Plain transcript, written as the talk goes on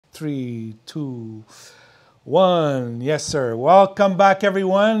3, 2, 1. Yes, sir. Welcome back,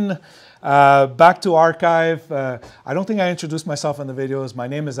 everyone. Back to Arkiv. I don't think I introduced myself in the videos. My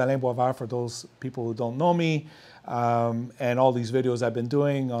name is Alain Boisvert, for those people who don't know me. And all these videos I've been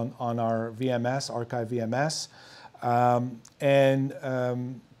doing on our VMS, Arkiv VMS.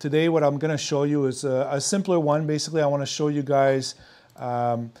 Today what I'm going to show you is a simpler one. Basically, I want to show you guys,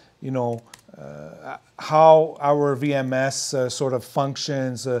 how our VMS sort of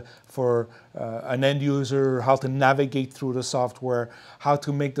functions for an end user, how to navigate through the software, how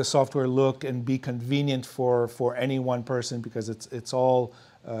to make the software look and be convenient for any one person, because it's all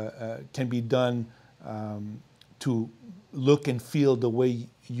can be done to look and feel the way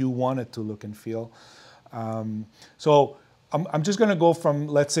you want it to look and feel. So I'm just going to go from,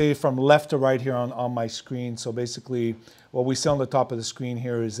 let's say, from left to right here on my screen. So basically, what we see on the top of the screen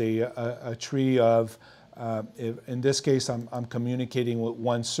here is a tree of, in this case, I'm communicating with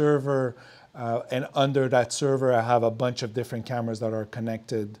one server, and under that server, I have a bunch of different cameras that are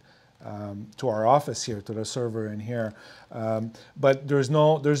connected to our office here, to the server in here. But there's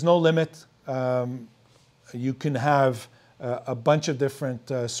no limit. You can have a bunch of different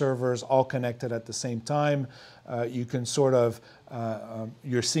servers all connected at the same time. You can sort of,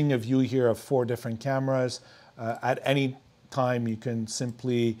 you're seeing a view here of 4 different cameras. At any time, you can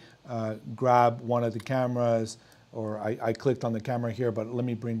simply grab one of the cameras, or I clicked on the camera here, but let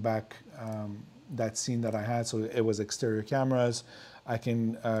me bring back that scene that I had. So it was exterior cameras. I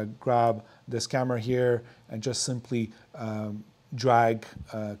can grab this camera here and just simply drag,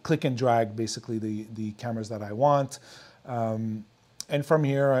 click and drag basically the cameras that I want. And from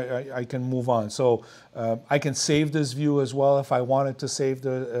here, I can move on. So I can save this view as well if I wanted to save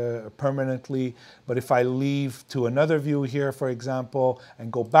the permanently. But if I leave to another view here, for example,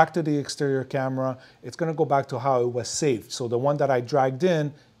 and go back to the exterior camera, it's going to go back to how it was saved. So the one that I dragged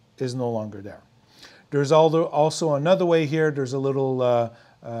in is no longer there. There's also another way here. There's a little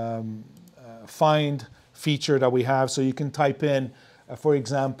find feature that we have. So you can type in, for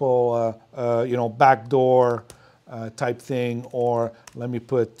example, backdoor type thing, or let me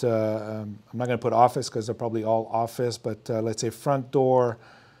put, I'm not going to put office because they're probably all office, but let's say front door,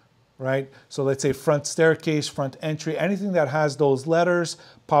 right? So let's say front staircase, front entry, anything that has those letters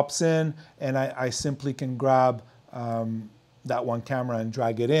pops in, and I simply can grab that one camera and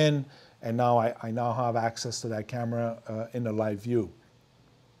drag it in, and now I now have access to that camera in the live view.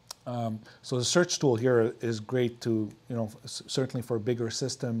 So the search tool here is great to, certainly for bigger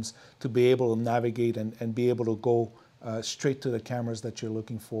systems, to be able to navigate and be able to go straight to the cameras that you're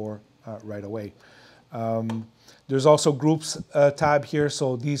looking for right away. There's also groups tab here,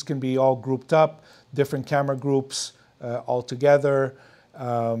 so these can be all grouped up, different camera groups all together.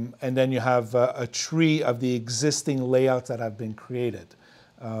 And then you have a tree of the existing layouts that have been created.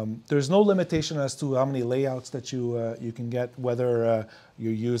 There's no limitation as to how many layouts that you can get, whether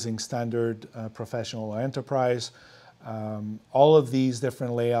you're using standard, professional, or enterprise. All of these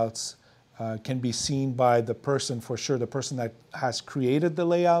different layouts can be seen by the person, for sure, the person that has created the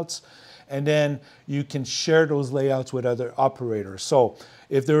layouts. And then you can share those layouts with other operators. So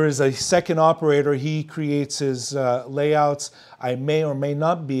if there is a second operator, he creates his layouts, I may or may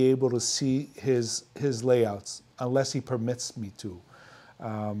not be able to see his layouts unless he permits me to.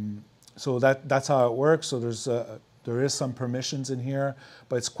 So that's how it works. So there is some permissions in here,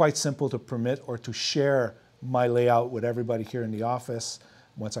 but it's quite simple to permit or to share my layout with everybody here in the office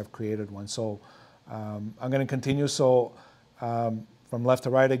once I've created one. So I'm going to continue. So from left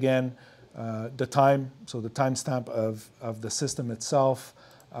to right again, the time, so the timestamp of the system itself.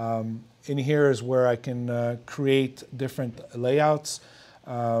 In here is where I can create different layouts.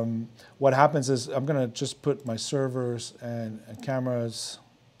 What happens is I'm going to just put my servers and cameras,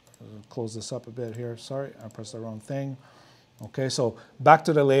 close this up a bit here, sorry, I pressed the wrong thing. Okay, so back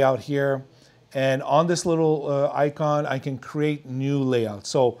to the layout here, and on this little icon I can create new layouts.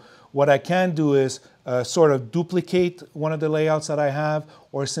 So what I can do is sort of duplicate one of the layouts that I have,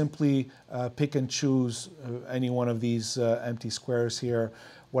 or simply pick and choose any one of these empty squares here.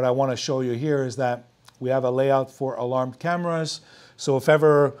 What I want to show you here is that we have a layout for alarmed cameras. So if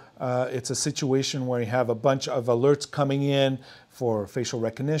ever it's a situation where you have a bunch of alerts coming in for facial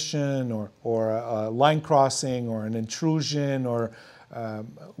recognition, or a line crossing, or an intrusion, or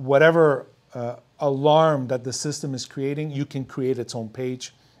whatever alarm that the system is creating, you can create its own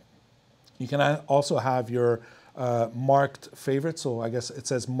page. You can also have your marked favorites. So I guess it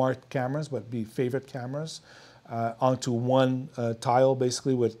says marked cameras, but be favorite cameras onto one tile,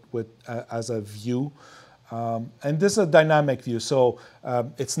 basically with as a view. And this is a dynamic view, so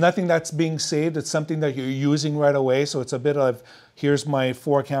it's nothing that's being saved, it's something that you're using right away. So it's a bit of, here's my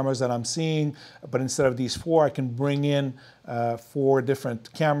 4 cameras that I'm seeing, but instead of these 4, I can bring in 4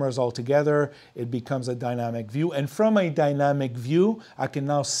 different cameras altogether. It becomes a dynamic view. And from a dynamic view, I can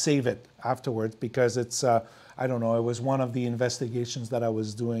now save it afterwards because it's, I don't know, it was one of the investigations that I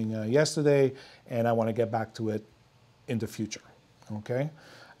was doing yesterday, and I want to get back to it in the future, okay?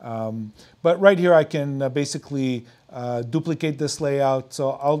 But right here I can basically duplicate this layout.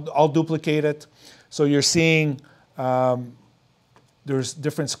 So I'll duplicate it. So you're seeing there's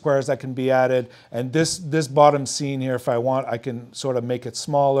different squares that can be added. And this bottom scene here, if I want, I can sort of make it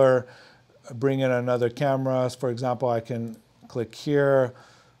smaller, bring in another camera. For example, I can click here,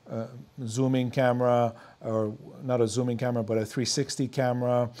 zooming camera, or not a zooming camera, but a 360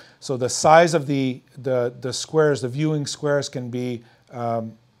 camera. So the size of the squares, the viewing squares can be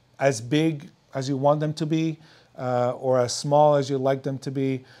as big as you want them to be, or as small as you like them to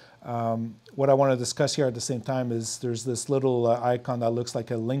be. What I want to discuss here at the same time is there's this little icon that looks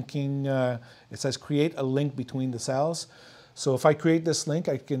like a linking, it says create a link between the cells. So if I create this link,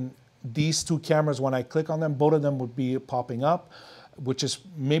 I can, these 2 cameras, when I click on them, both of them would be popping up, which is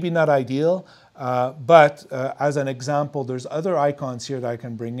maybe not ideal, but as an example, there's other icons here that I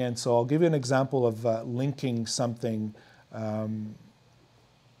can bring in. So I'll give you an example of linking something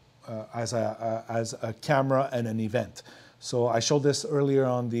as a camera and an event. So I showed this earlier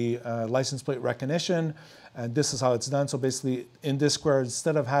on the license plate recognition, and this is how it's done. So basically in this square,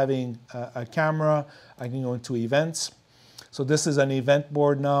 instead of having a camera, I can go into events. So this is an event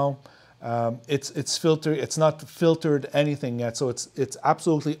board now. It's filtered, it's not filtered anything yet. So it's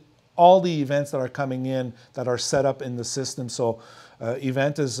absolutely all the events that are coming in that are set up in the system. So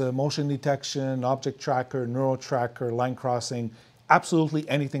event is motion detection, object tracker, neural tracker, line crossing, absolutely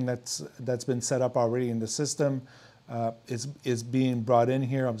anything that's been set up already in the system is being brought in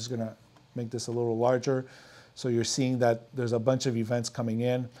here. I'm just going to make this a little larger. So you're seeing that there's a bunch of events coming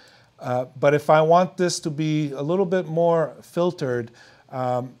in. But if I want this to be a little bit more filtered,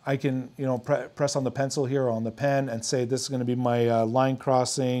 I can press on the pencil here or on the pen and say this is going to be my line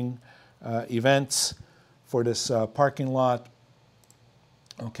crossing events for this parking lot.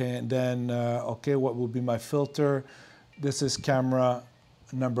 Okay, and then, okay, what will be my filter? This is camera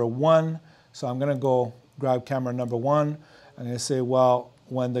number 1. So I'm going to go grab camera number 1. I'm going to say, well,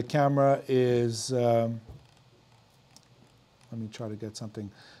 when the camera is, let me try to get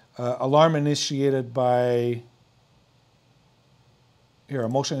something. Alarm initiated by, here, a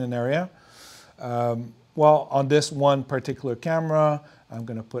motion in area. Well, on this one particular camera, I'm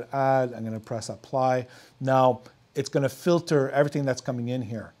going to put add, I'm going to press apply. Now, it's going to filter everything that's coming in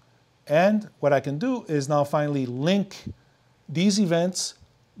here. And what I can do is now finally link these events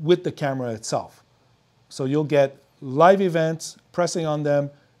with the camera itself. So you'll get live events, pressing on them,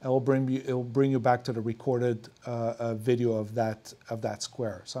 and it will bring you back to the recorded video of that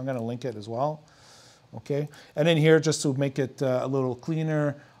square. So I'm going to link it as well. Okay, and in here, just to make it a little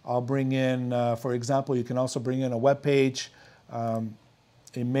cleaner, I'll bring in, for example, you can also bring in a web page.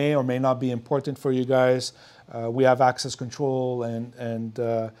 It may or may not be important for you guys. We have access control and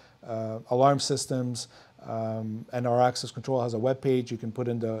alarm systems, and our access control has a web page. You can put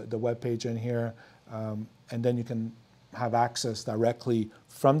in the web page in here, and then you can have access directly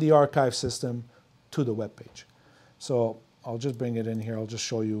from the archive system to the web page. So I'll just bring it in here. I'll just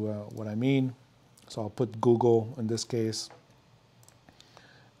show you what I mean. So I'll put Google in this case,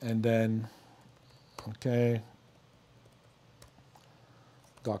 and then, okay,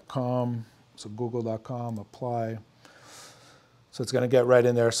 .com, so google.com, apply. So it's going to get right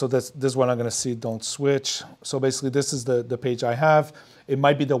in there. So this is what I'm going to see, don't switch. So basically this is the page I have. It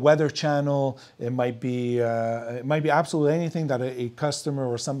might be the weather channel. It might be absolutely anything that a customer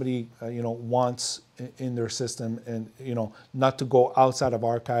or somebody wants in their system, and not to go outside of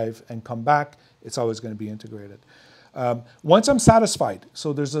archive and come back. It's always going to be integrated. Once I'm satisfied,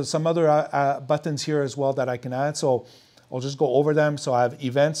 so there's some other buttons here as well that I can add. So I'll just go over them. So I have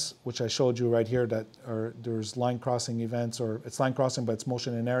events, which I showed you right here, that there's line crossing events, or it's line crossing, but it's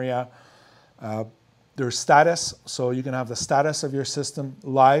motion in area. There's status, so you can have the status of your system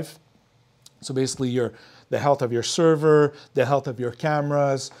live. So basically the health of your server, the health of your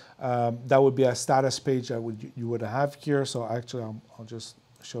cameras. That would be a status page that you would have here. So actually, I'll just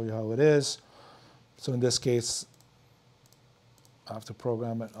show you how it is. So in this case, I have to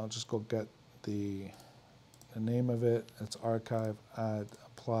program it. I'll just go get the name of it. It's archive, add,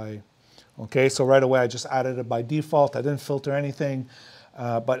 apply. Okay, so right away I just added it by default. I didn't filter anything.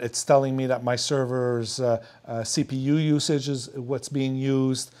 but it's telling me that my server's CPU usage is what's being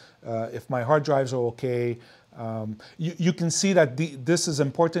used, if my hard drives are okay. You can see that this is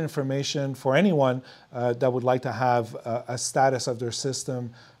important information for anyone that would like to have a status of their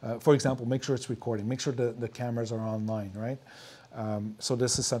system. For example, make sure it's recording, make sure the cameras are online, right? So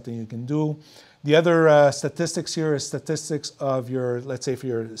this is something you can do. The other statistics here is statistics of your, let's say for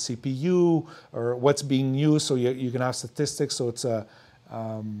your CPU or what's being used. So you can have statistics. So it's a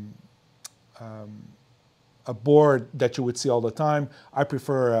board that you would see all the time. I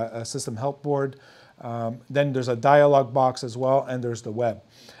prefer a system help board. Then there's a dialog box as well, and there's the web.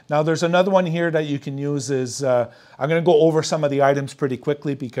 Now there's another one here that you can use is, I'm going to go over some of the items pretty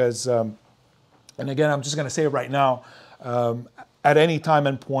quickly because, and again, I'm just going to say it right now, at any time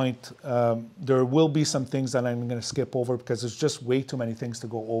and point, there will be some things that I'm going to skip over because there's just way too many things to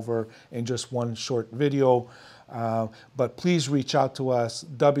go over in just one short video. But please reach out to us,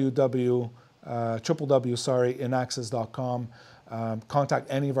 Inaxsys.com. Contact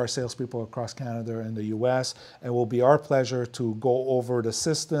any of our salespeople across Canada and the US, and it will be our pleasure to go over the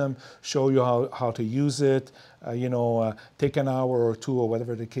system, show you how to use it, take an hour or two or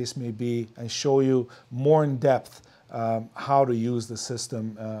whatever the case may be, and show you more in depth how to use the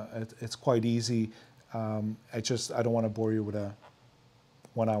system. It's quite easy. I don't want to bore you with a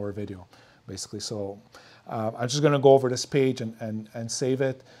 1 hour video, basically. So I'm just going to go over this page and save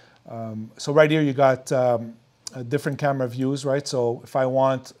it. So right here you got different camera views, right? So if I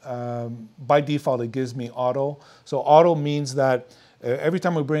want, by default it gives me auto. So auto means that every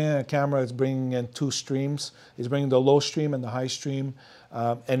time we bring in a camera, it's bringing in two streams. It's bringing the low stream and the high stream.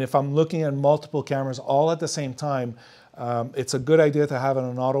 And if I'm looking at multiple cameras all at the same time, it's a good idea to have it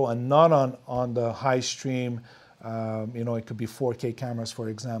on auto and not on the high stream. It could be 4K cameras, for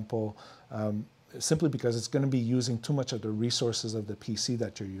example, simply because it's going to be using too much of the resources of the PC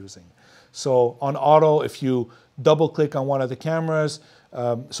that you're using. So on auto, if you double click on one of the cameras,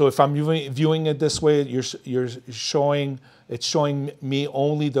 so if I'm viewing it this way, it's showing me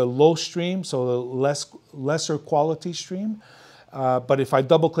only the low stream, so the lesser quality stream. But if I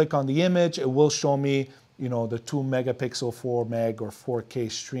double click on the image, it will show me, the 2 megapixel, 4 meg or 4K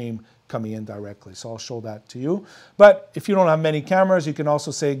stream coming in directly. So I'll show that to you. But if you don't have many cameras, you can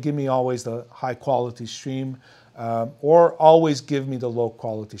also say, give me always the high quality stream, or always give me the low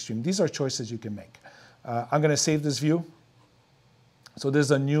quality stream. These are choices you can make. I'm going to save this view. So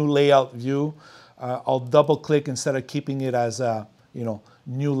there's a new layout view. I'll double click instead of keeping it as a,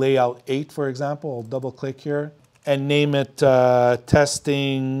 new layout 8, for example. I'll double click here and name it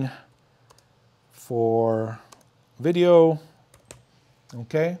testing for video.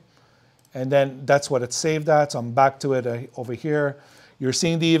 Okay. And then that's what it's saved at. So I'm back to it over here. You're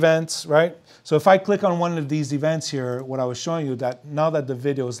seeing the events, right? So if I click on one of these events here, what I was showing you, that now that the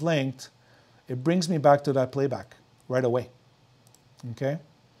video is linked, it brings me back to that playback right away. Okay?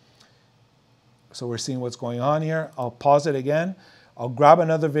 So we're seeing what's going on here. I'll pause it again. I'll grab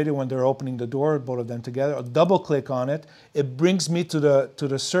another video when they're opening the door, both of them together. I'll double click on it. It brings me to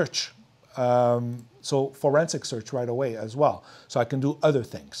the search. So forensic search right away as well. So I can do other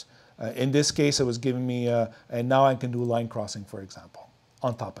things. In this case, it was giving me, and now I can do line crossing, for example,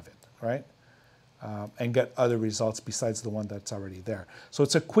 on top of it, right? And get other results besides the one that's already there. So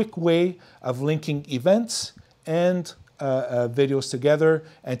it's a quick way of linking events and videos together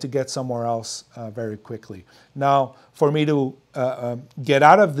and to get somewhere else very quickly. Now, for me to get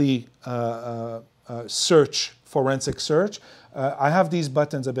out of the search, forensic search, I have these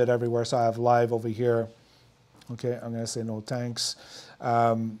buttons a bit everywhere. So I have live over here. Okay, I'm going to say no thanks.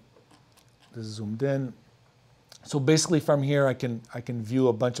 This is zoomed in. So basically from here, I can view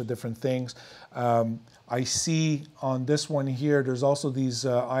a bunch of different things. I see on this one here, there's also these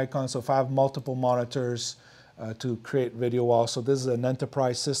icons. So if I have multiple monitors to create video walls. So this is an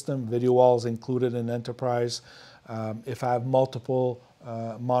enterprise system. Video walls included in enterprise. If I have multiple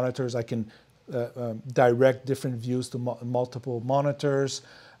monitors, I can direct different views to multiple monitors.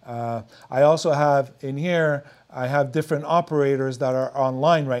 I also have in here, I have different operators that are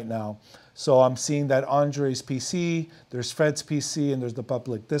online right now. So I'm seeing that Andre's PC, there's Fred's PC, and there's the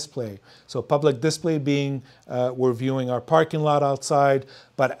public display. So public display being, we're viewing our parking lot outside,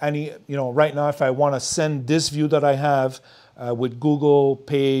 but right now if I want to send this view that I have with Google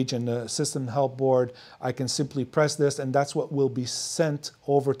Page and the system help board, I can simply press this, and that's what will be sent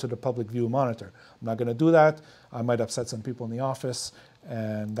over to the public view monitor. I'm not going to do that. I might upset some people in the office,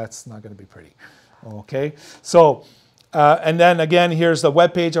 and that's not going to be pretty. Okay, so and then again, here's the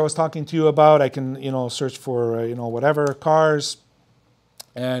web page I was talking to you about. I can search for whatever cars.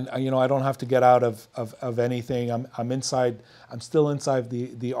 And I don't have to get out of anything. I'm still inside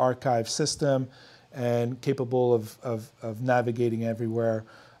the archive system and capable of navigating everywhere.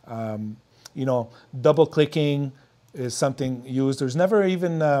 Double clicking is something used. There's never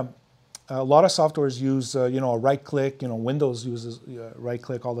even a lot of softwares use a right click. Windows uses right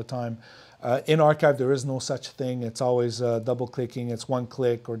click all the time. In Archive, there is no such thing. It's always double clicking. It's one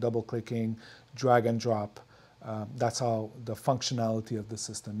click or double clicking, drag and drop. That's how the functionality of the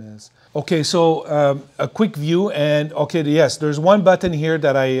system is. Okay, so a quick view, and okay, yes, there's one button here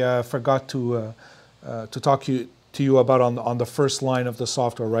that I forgot to talk to you about on the first line of the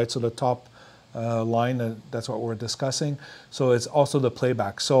software, right? So the top line, that's what we're discussing. So it's also the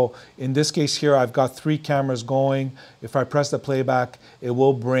playback. So in this case here, I've got 3 cameras going. If I press the playback, it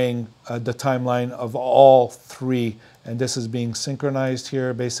will bring the timeline of all 3. And this is being synchronized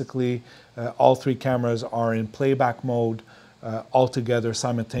here. Basically, all 3 cameras are in playback mode all together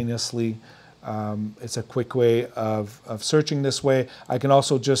simultaneously. It's a quick way of searching this way. I can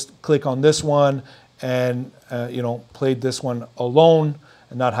also just click on this one and play this one alone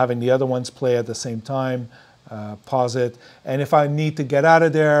and not having the other ones play at the same time. Pause it. And if I need to get out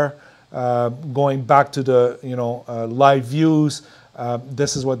of there, going back to the live views,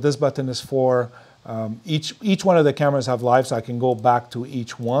 this is what this button is for. Each one of the cameras have live, so I can go back to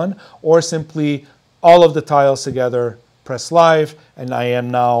each one, or simply all of the tiles together, press live, and I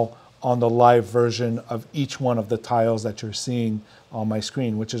am now on the live version of each one of the tiles that you're seeing on my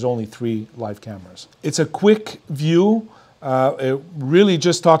screen, which is only 3 live cameras. It's a quick view, really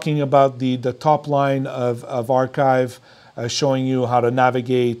just talking about the top line of Archive, showing you how to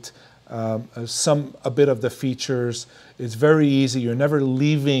navigate a bit of the features. It's very easy. You're never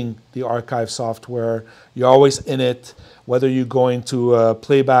leaving the Archive software. You're always in it, whether you go into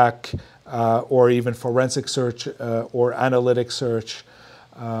playback or even forensic search or analytic search.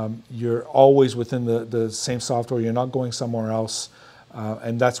 You're always within the same software. You're not going somewhere else.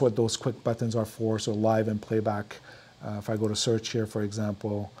 And that's what those quick buttons are for, so live and playback. If I go to search here, for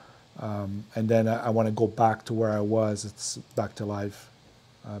example, and then I want to go back to where I was, it's back to live.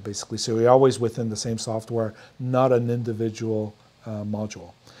 Basically, so you're always within the same software, not an individual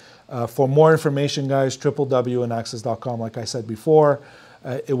module. For more information, guys, www.inaxsys.com. Like I said before,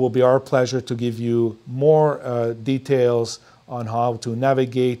 it will be our pleasure to give you more details on how to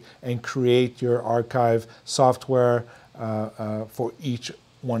navigate and create your Archive software for each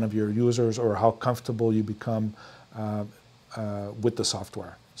one of your users, or how comfortable you become with the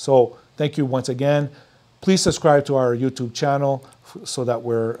software. So thank you once again. Please subscribe to our YouTube channel so that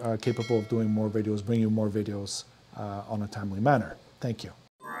we're capable of doing more videos, bringing you more videos on a timely manner. Thank you.